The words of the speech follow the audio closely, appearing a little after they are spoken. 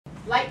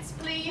Lights,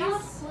 please.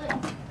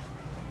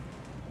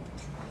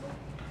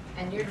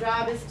 And your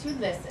job is to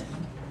listen.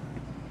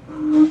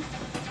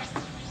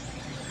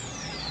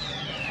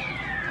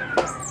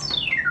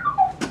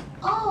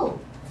 Oh,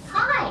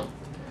 hi.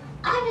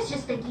 I was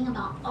just thinking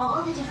about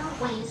all the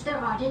different ways there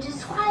are to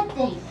describe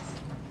things.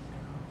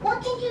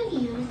 What can you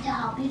use to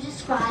help you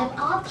describe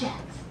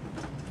objects?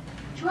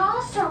 Draw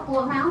a circle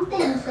around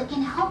things that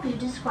can help you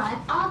describe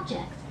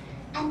objects,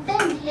 and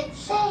then hit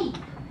save.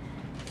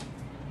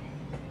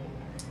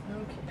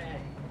 Okay.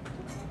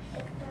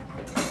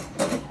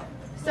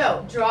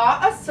 So,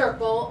 draw a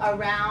circle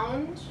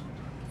around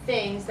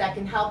things that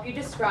can help you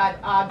describe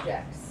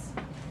objects.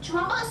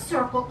 Draw a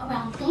circle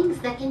around things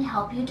that can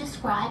help you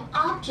describe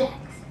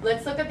objects.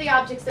 Let's look at the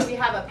objects that we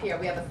have up here.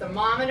 We have a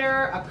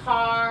thermometer, a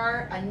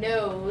car, a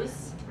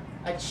nose,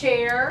 a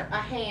chair, a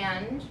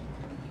hand,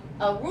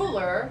 a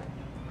ruler,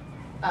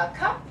 a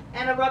cup,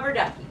 and a rubber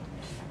ducky.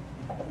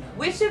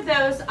 Which of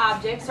those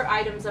objects or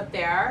items up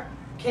there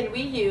can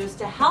we use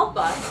to help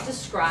us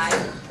describe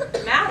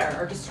matter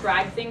or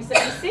describe things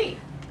that we see?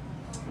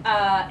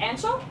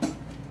 Anshel?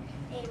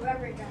 A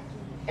rubber ducky.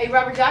 A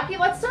rubber ducky?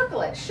 Let's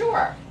circle it.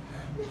 Sure.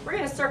 We're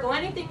going to circle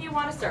anything you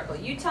want to circle.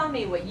 You tell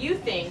me what you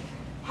think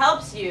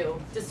helps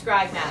you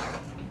describe matter.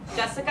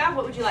 Jessica,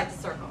 what would you like to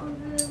circle? A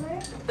ruler.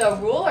 The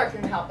ruler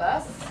can help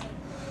us.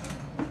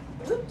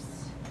 Oops.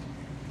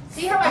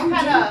 See how I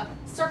kind of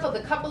circled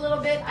the cup a little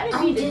bit? I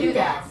didn't mean to do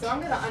that, so I'm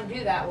going to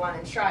undo that one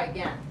and try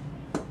again.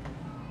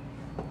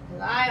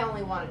 Because I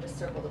only wanted to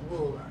circle the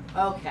ruler.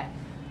 Okay.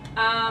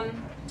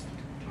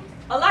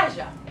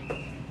 Elijah.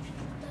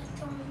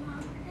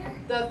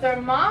 The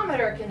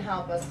thermometer can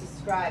help us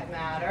describe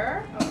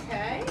matter.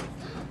 Okay.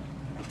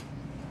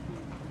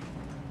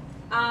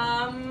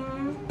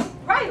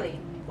 Riley,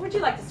 what would you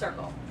like to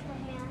circle?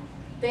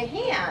 The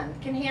hand.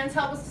 Can hands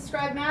help us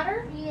describe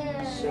matter?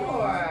 Yeah.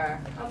 Sure.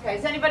 Okay.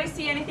 Does anybody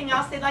see anything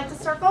else they'd like to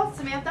circle?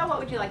 Samantha, what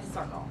would you like to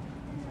circle?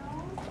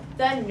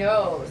 The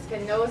nose.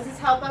 Can noses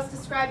help us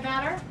describe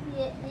matter?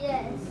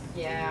 Yes.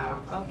 Yeah.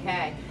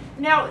 Okay.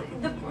 Now,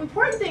 the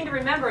important thing to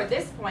remember at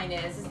this point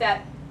is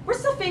that we're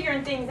still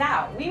figuring things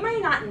out. We may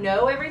not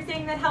know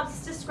everything that helps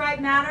us describe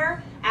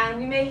matter, and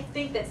we may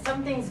think that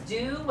some things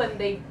do when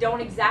they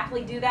don't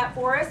exactly do that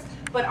for us,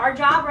 but our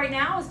job right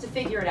now is to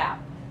figure it out.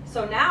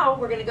 So now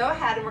we're going to go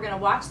ahead and we're going to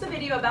watch the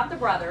video about the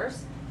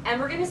brothers,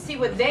 and we're going to see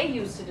what they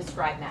use to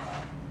describe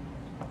matter.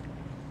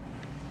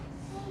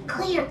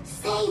 Clear,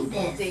 save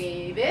this.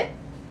 Save it.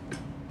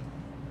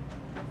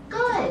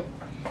 Good.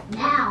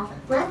 Now,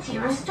 let's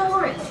hear a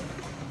story.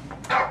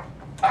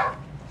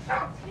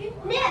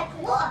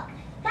 Nick, look.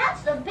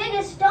 That's the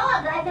biggest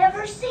dog I've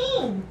ever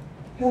seen.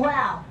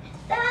 Wow,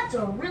 that's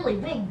a really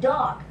big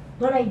dog,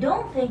 but I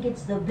don't think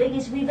it's the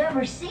biggest we've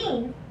ever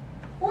seen.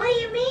 What do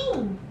you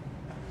mean?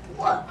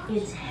 Look,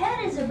 its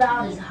head is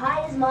about as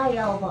high as my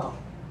elbow.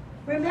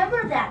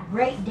 Remember that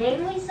Great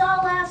Dane we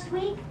saw last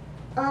week?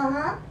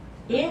 Uh-huh.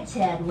 Its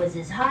head was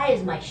as high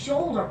as my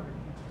shoulder.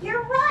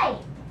 You're right.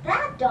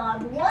 That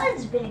dog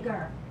was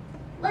bigger.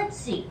 Let's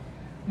see.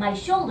 My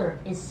shoulder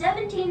is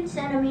 17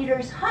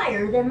 centimeters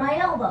higher than my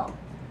elbow.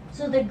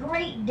 So the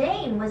Great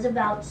Dane was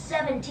about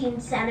 17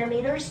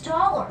 centimeters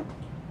taller.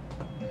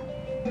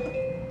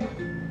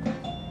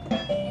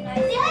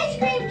 The ice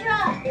cream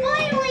truck!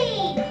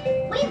 Finally!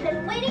 We've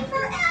been waiting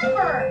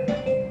forever!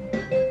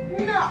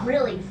 Not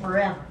really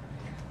forever.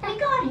 We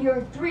got here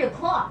at 3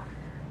 o'clock.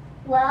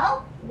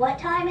 Well, what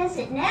time is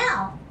it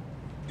now?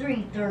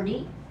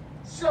 3:30.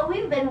 So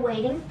we've been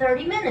waiting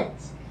 30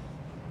 minutes.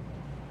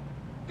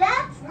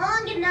 That's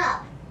long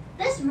enough.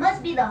 This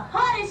must be the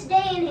hottest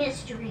day in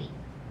history.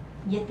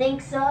 You think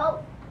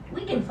so?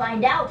 We can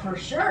find out for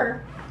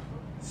sure.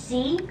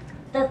 See,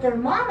 the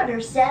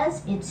thermometer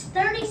says it's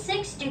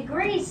 36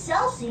 degrees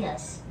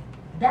Celsius.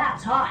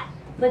 That's hot,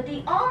 but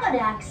the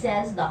almanac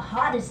says the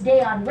hottest day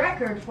on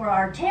record for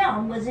our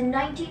town was in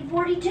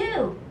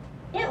 1942.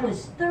 It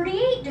was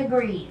 38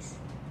 degrees.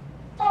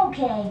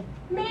 Okay,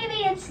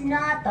 maybe it's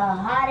not the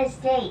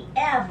hottest day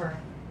ever,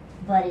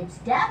 but it's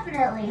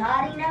definitely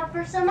hot enough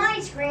for some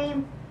ice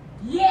cream.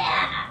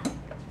 Yeah!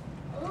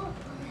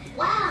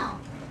 Wow!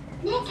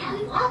 Nick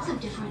had lots of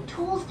different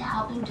tools to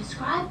help him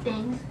describe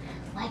things,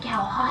 like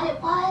how hot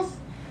it was,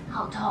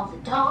 how tall the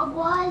dog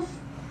was,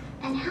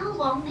 and how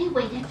long they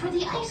waited for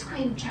the ice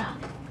cream truck.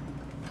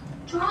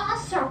 Draw a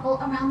circle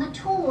around the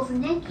tools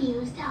Nick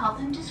used to help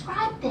him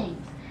describe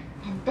things,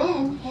 and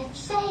then hit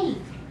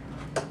save.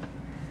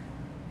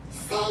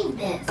 Save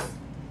this.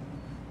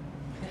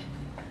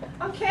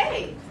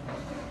 Okay.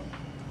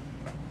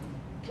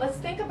 Let's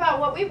think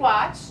about what we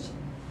watched.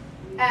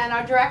 And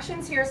our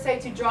directions here say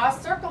to draw a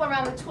circle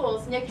around the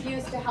tools Nick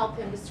used to help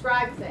him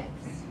describe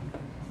things.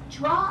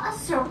 Draw a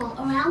circle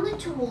around the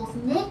tools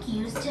Nick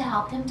used to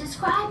help him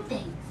describe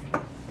things.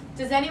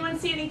 Does anyone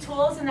see any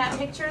tools in that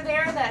picture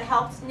there that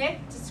helps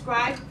Nick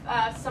describe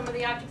some of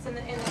the objects in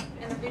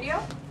the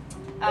video?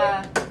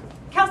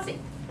 Kelsey.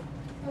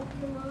 The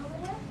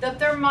thermometer? The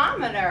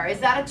thermometer. Is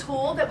that a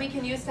tool that we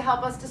can use to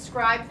help us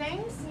describe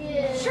things?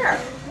 Yeah. Sure.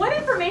 What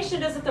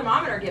information does a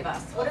thermometer give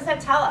us? What does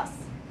that tell us?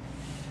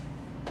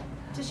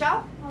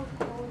 Tishelle? How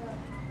cold or hot?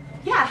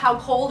 Yeah, how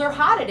cold or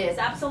hot it is.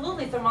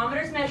 Absolutely.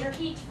 Thermometers measure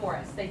heat for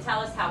us. They tell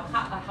us how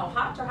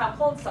hot or how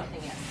cold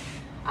something is.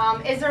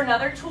 Is there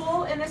another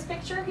tool in this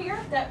picture here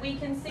that we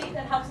can see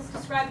that helps us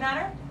describe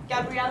matter?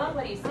 Gabriella,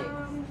 what do you see?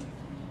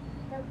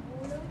 The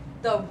ruler.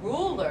 The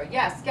ruler.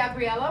 Yes,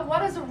 Gabriella, what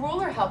does a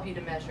ruler help you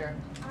to measure?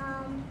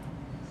 I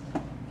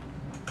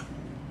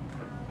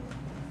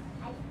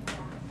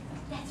forgot.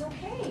 That's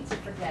okay to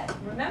forget.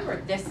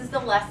 Remember, this is the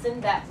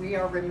lesson that we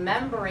are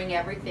remembering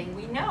everything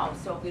we know.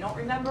 So if we don't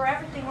remember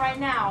everything right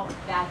now,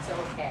 that's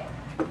okay.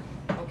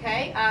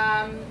 Okay?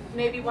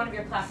 Maybe one of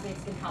your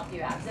classmates can help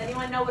you out. Does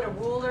anyone know what a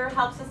ruler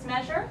helps us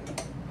measure?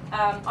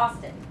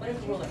 Austin, what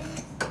is a ruler?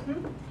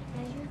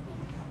 Measure.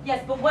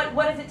 Yes, but what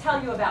does it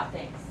tell you about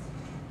things?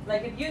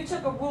 Like if you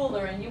took a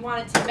ruler and you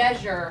wanted to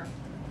measure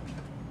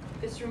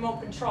this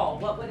remote control,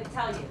 what would it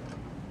tell you?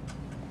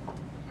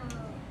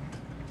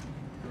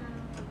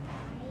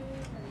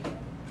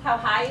 How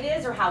high it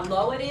is or how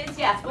low it is?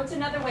 Yes, what's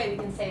another way we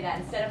can say that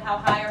instead of how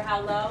high or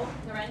how low,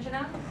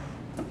 Naranjana?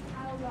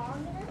 How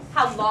long it is?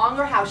 How long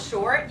or how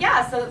short?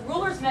 Yeah, so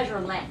rulers measure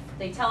length.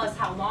 They tell us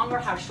how long or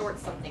how short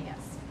something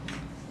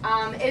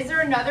is. Is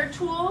there another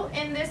tool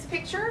in this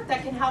picture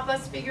that can help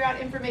us figure out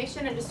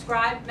information and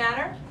describe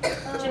matter?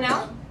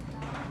 Janelle?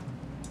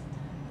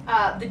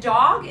 The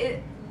dog,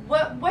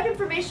 what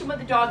information would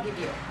the dog give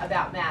you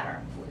about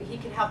matter? He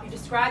can help you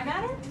describe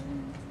matter?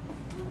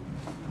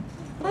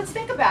 Let's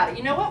think about it.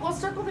 You know what? We'll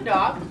circle the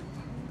dog,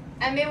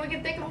 and maybe we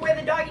can think of a way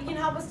the dog can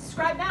help us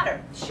describe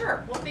matter.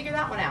 Sure, we'll figure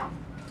that one out.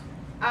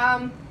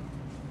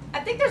 I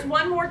think there's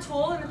one more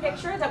tool in the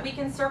picture that we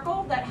can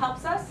circle that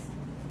helps us.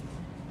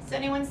 Does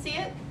anyone see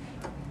it?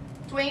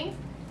 Dwayne?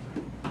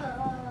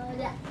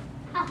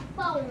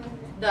 Phone.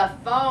 The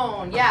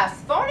phone,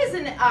 yes. Phone is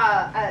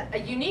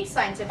a unique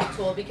scientific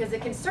tool because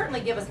it can certainly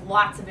give us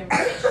lots of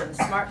information.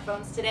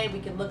 Smartphones today, we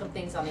can look up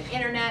things on the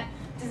internet.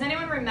 Does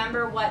anyone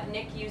remember what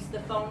Nick used the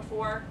phone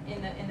for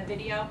in the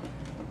video?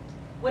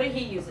 What did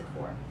he use it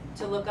for?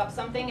 To look up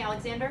something,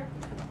 Alexander?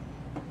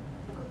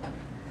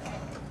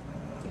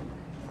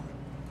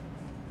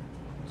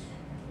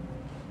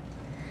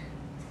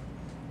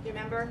 Do you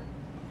remember?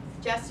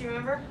 Jess, do you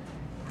remember?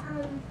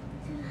 To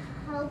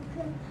help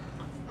him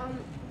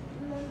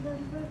remember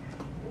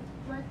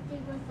what day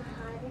was the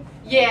hottest.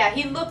 Yeah,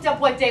 he looked up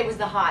what day was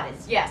the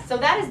hottest. Yes, so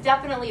that is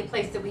definitely a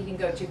place that we can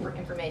go to for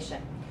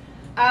information.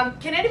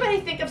 Can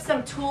anybody think of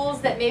some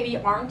tools that maybe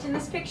aren't in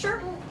this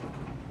picture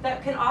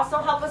that can also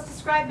help us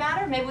describe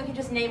matter? Maybe we can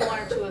just name one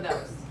or two of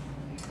those.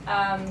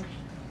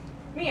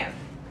 Mia?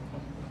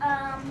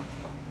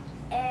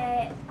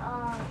 A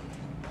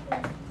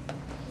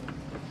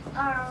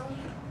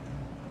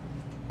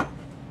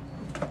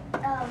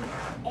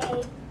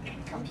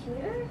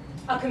computer.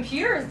 A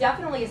computer is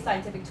definitely a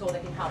scientific tool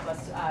that can help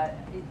us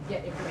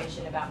get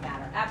information about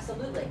matter.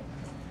 Absolutely.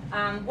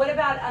 What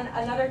about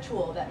another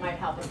tool that might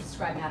help us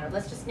describe matter?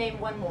 Let's just name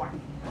one more.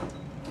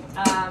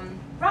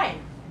 Ryan?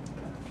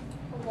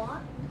 A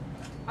watch.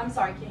 I'm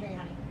sorry, can't hear you,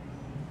 honey.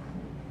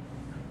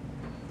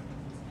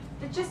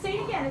 Just say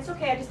it again. It's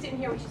okay. I just didn't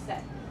hear what you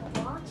said. A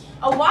watch.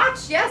 A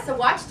watch, yes. A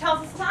watch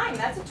tells us time.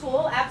 That's a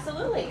tool,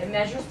 absolutely. It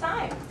measures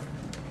time.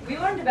 We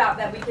learned about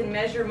that we can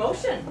measure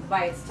motion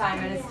by its time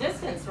and its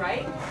distance,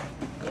 right?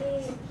 He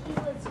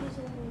was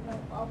using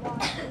a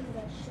watch in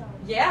the show.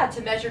 Yeah,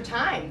 to measure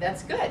time.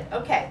 That's good.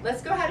 Okay,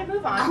 let's go ahead and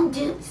move on.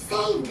 Undo,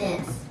 save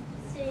this.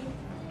 See.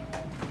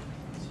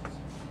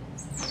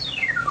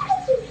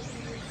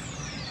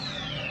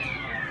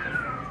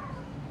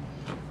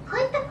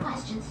 Click the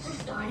questions to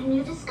start a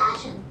new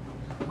discussion.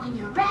 When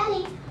you're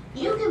ready,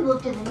 you can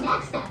move to the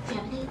next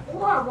activity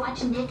or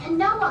watch Nick and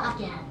Noah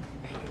again.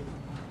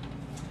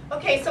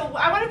 Okay, so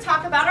I want to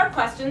talk about our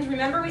questions.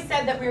 Remember we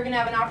said that we were going to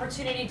have an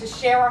opportunity to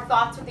share our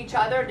thoughts with each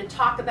other, to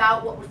talk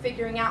about what we're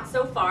figuring out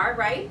so far,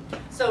 right?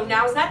 So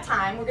now's that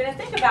time. We're going to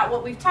think about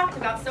what we've talked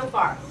about so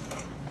far.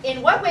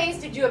 In what ways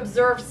did you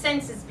observe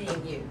senses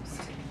being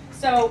used?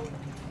 So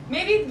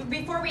maybe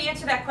before we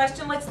answer that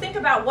question, let's think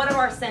about what are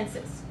our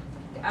senses.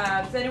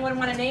 Does anyone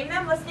want to name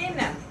them? Let's name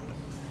them.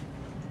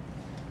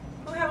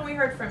 Who haven't we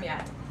heard from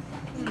yet?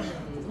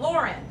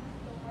 Lauren.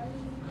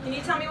 Can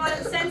you tell me one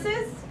of the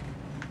senses?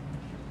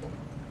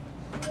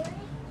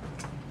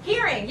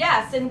 Hearing,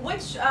 yes. And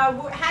which,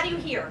 how do you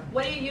hear?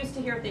 What do you use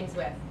to hear things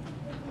with?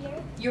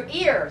 Here. Your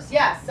ears,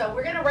 yes. So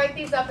we're going to write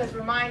these up as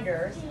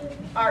reminders.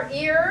 Our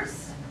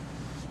ears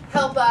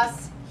help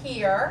us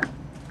hear.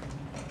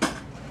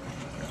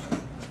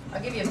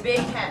 I'll give you a big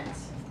hint.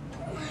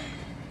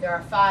 There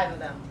are 5 of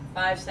them.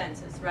 5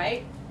 senses,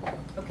 right?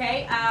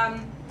 Okay.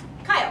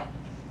 Kyle,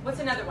 what's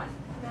another one?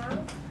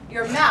 Mouth.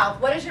 Your mouth.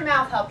 What does your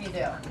mouth help you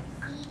do?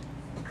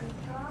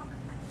 Talk.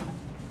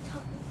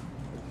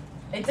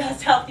 It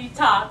does help you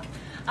talk.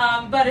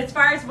 But as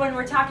far as when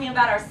we're talking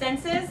about our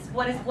senses,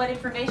 what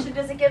information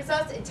does it give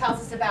us? It tells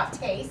us about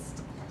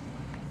taste.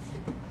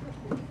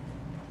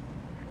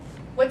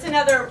 What's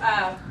another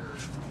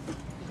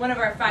one of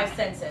our 5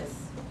 senses?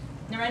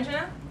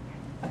 Naranjana?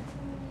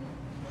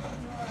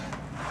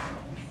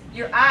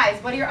 Your eyes.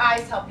 What do your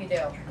eyes help you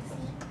do?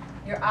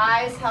 Your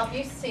eyes help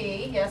you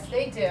see. Yes,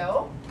 they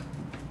do.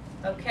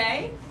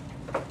 Okay.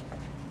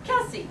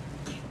 Kelsey.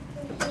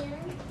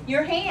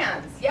 Your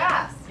hands.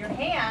 Yes, your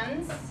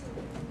hands.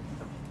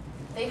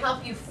 They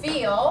help you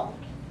feel.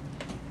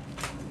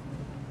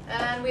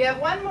 And we have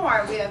one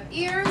more. We have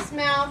ears,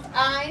 mouth,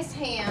 eyes,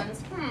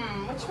 hands.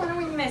 Which one are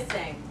we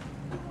missing?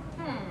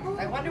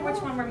 I wonder which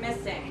one we're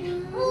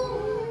missing.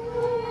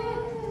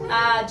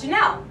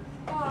 Janelle.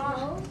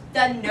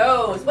 The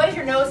nose. What does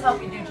your nose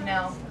help you do,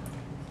 Janelle?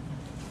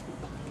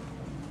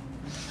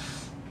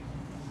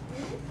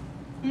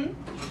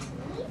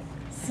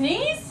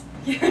 Sneeze?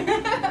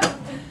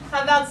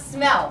 How about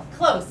smell?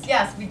 Close.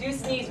 Yes, we do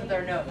sneeze with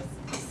our nose.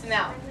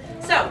 Smell.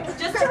 So,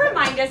 just to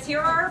remind us, here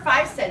are our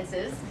 5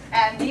 senses,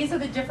 and these are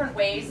the different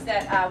ways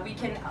that we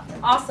can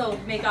also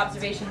make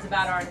observations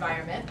about our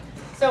environment.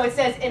 So it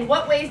says, in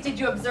what ways did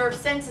you observe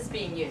senses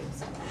being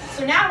used?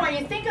 So now when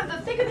you think of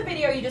the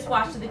video you just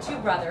watched of the 2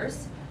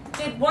 brothers,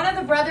 did one of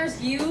the brothers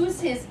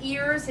use his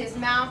ears, his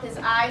mouth, his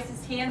eyes,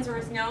 his hands, or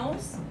his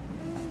nose?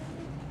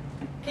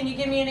 Can you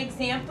give me an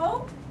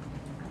example?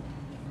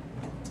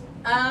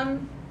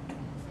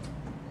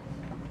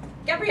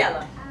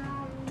 Gabriella.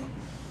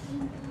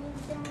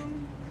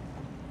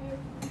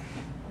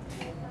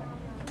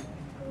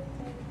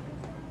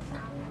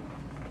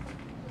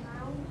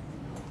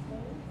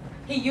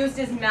 He used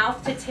his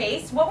mouth to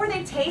taste. What were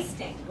they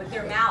tasting with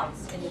their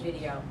mouths in the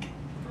video?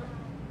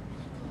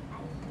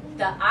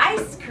 The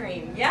ice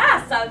cream.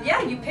 Yes.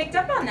 Yeah, you picked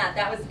up on that.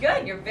 That was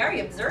good. You're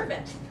very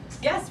observant.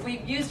 Yes,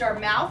 we've used our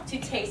mouth to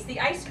taste the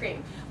ice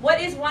cream. What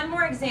is one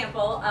more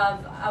example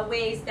of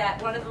ways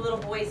that one of the little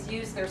boys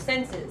used their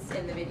senses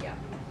in the video?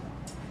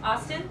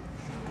 Austin?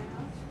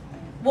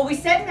 Well, we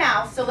said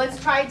mouth, so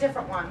let's try a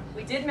different one.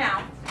 We did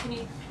mouth.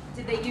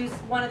 Did they use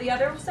one of the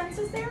other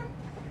senses there?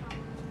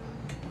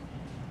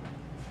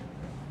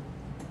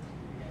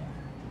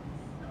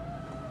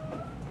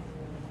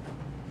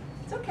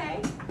 It's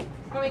okay.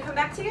 Want me to come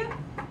back to you?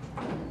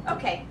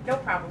 Okay, no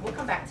problem. We'll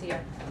come back to you.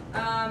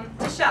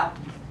 Michelle.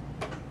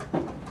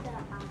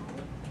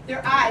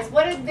 Their eyes.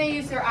 What did they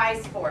use their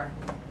eyes for?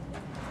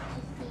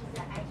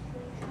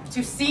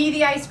 To see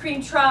the ice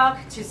cream truck.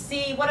 To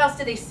see, what else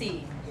did they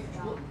see?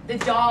 The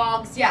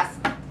dogs, yes.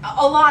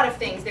 A lot of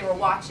things they were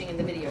watching in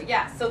the video,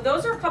 yes. So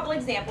those are a couple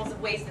examples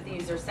of ways that they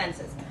use their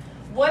senses.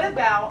 What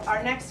about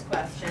our next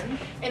question?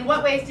 In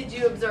what ways did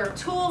you observe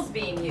tools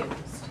being used?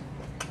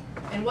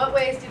 In what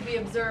ways did we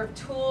observe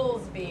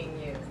tools being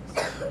used?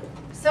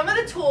 Some of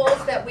the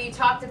tools that we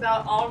talked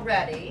about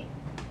already,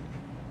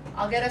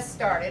 I'll get us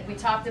started. We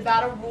talked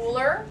about a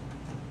ruler,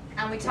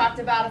 and we talked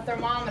about a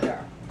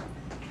thermometer.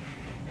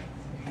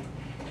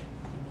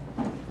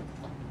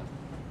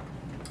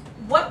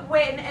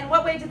 In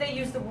what way did they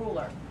use the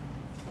ruler?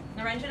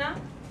 Naranjana?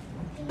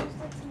 They used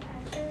it to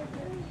measure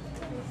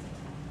his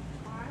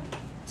arm.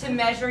 To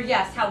measure,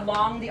 yes, how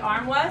long the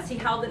arm was. He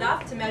held it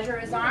up to measure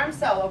his arm.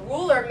 So a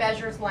ruler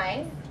measures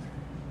length.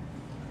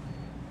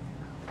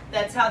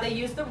 That's how they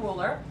use the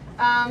ruler.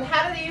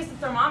 How do they use the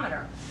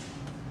thermometer?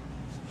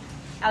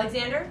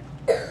 Alexander?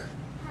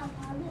 How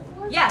hot it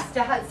was? Yes,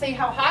 to see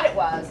how hot it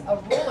was.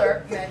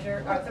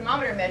 A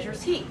thermometer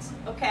measures heat.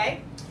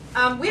 Okay.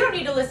 We don't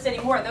need to list any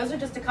more. Those are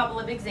just a couple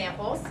of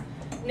examples.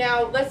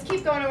 Now, let's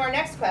keep going to our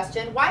next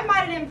question. Why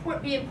might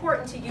it be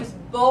important to use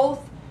both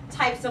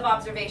types of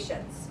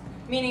observations?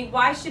 Meaning,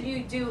 why should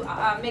you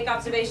make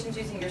observations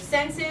using your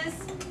senses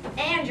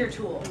and your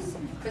tools?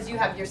 Because you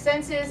have your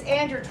senses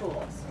and your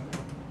tools.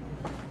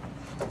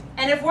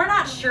 And if we're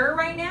not sure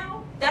right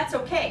now, that's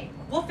okay.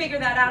 We'll figure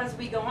that out as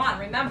we go on.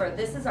 Remember,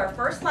 this is our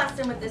first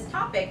lesson with this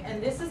topic,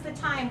 and this is the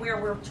time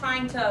where we're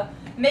trying to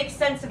make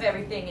sense of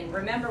everything and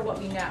remember what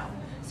we know.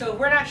 So if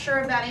we're not sure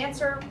of that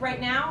answer right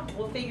now,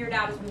 we'll figure it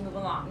out as we move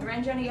along.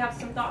 Naranjana, you have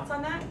some thoughts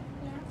on that?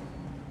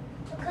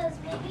 Yeah. Because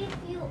maybe if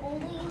you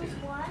only use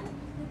one,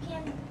 you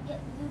can get.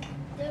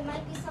 There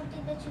might be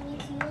something that you need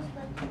to use,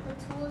 but the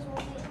tools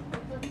won't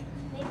be.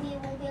 Maybe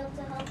it won't be able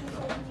to help you,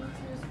 so you need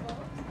to use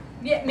both.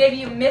 Yeah, maybe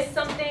you missed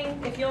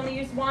something if you only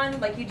use one,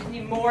 like you just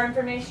need more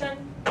information.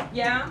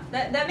 Yeah,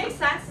 that makes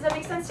sense. Does that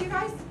make sense to you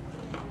guys?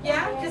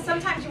 Yeah, because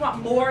sometimes you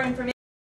want more information.